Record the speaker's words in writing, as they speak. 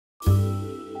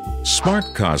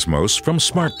Smart Cosmos from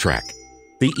Smartrac,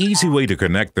 the easy way to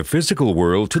connect the physical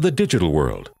world to the digital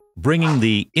world, bringing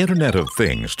the Internet of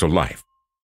Things to life.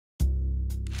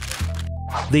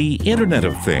 The Internet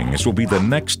of Things will be the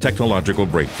next technological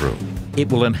breakthrough.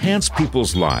 It will enhance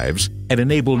people's lives and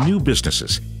enable new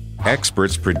businesses.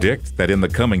 Experts predict that in the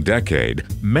coming decade,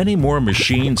 many more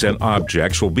machines and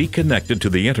objects will be connected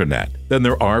to the Internet than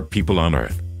there are people on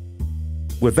Earth.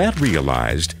 With that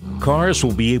realized, cars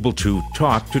will be able to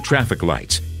talk to traffic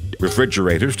lights,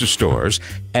 refrigerators to stores,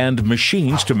 and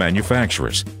machines to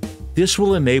manufacturers. This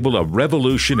will enable a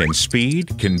revolution in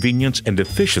speed, convenience, and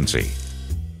efficiency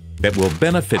that will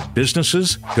benefit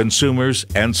businesses, consumers,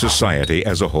 and society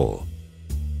as a whole.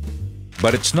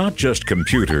 But it's not just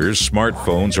computers,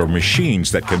 smartphones, or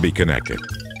machines that can be connected.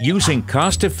 Using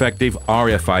cost-effective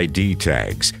RFID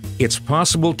tags, it's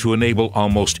possible to enable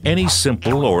almost any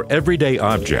simple or everyday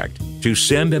object to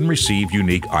send and receive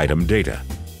unique item data.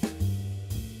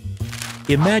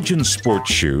 Imagine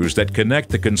sports shoes that connect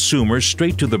the consumer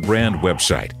straight to the brand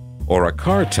website, or a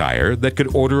car tire that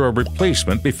could order a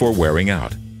replacement before wearing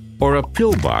out, or a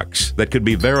pill box that could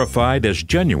be verified as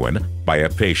genuine by a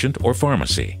patient or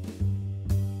pharmacy.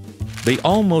 The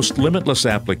almost limitless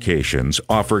applications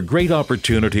offer great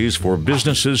opportunities for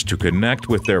businesses to connect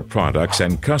with their products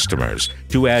and customers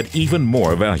to add even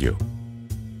more value.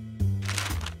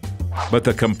 But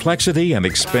the complexity and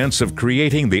expense of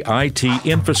creating the IT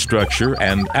infrastructure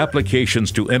and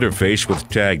applications to interface with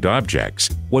tagged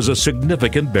objects was a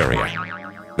significant barrier.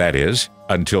 That is,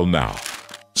 until now.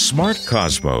 Smart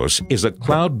Cosmos is a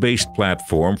cloud-based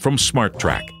platform from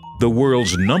Smartrac, the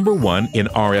world's #1 in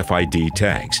RFID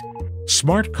tags.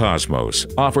 Smart Cosmos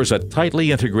offers a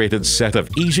tightly integrated set of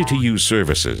easy-to-use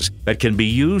services that can be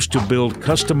used to build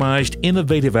customized,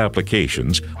 innovative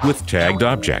applications with tagged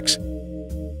objects.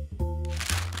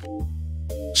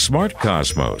 Smart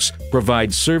Cosmos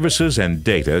provides services and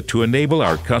data to enable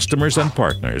our customers and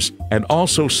partners, and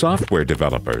also software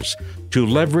developers, to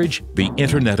leverage the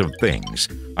Internet of Things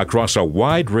across a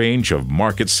wide range of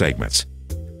market segments,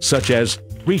 such as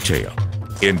retail,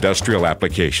 industrial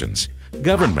applications,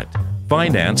 government,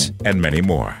 finance, and many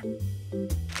more.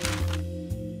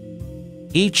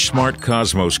 Each Smart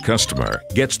Cosmos customer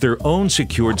gets their own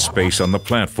secured space on the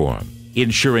platform,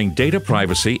 ensuring data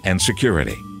privacy and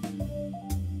security.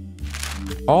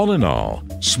 All in all,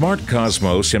 Smart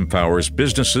Cosmos empowers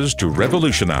businesses to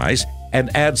revolutionize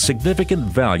and add significant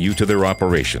value to their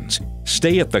operations,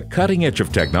 stay at the cutting edge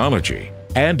of technology,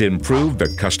 and improve the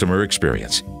customer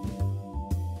experience.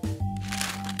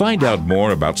 Find out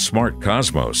more about Smart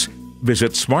Cosmos.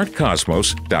 Visit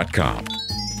smartcosmos.com.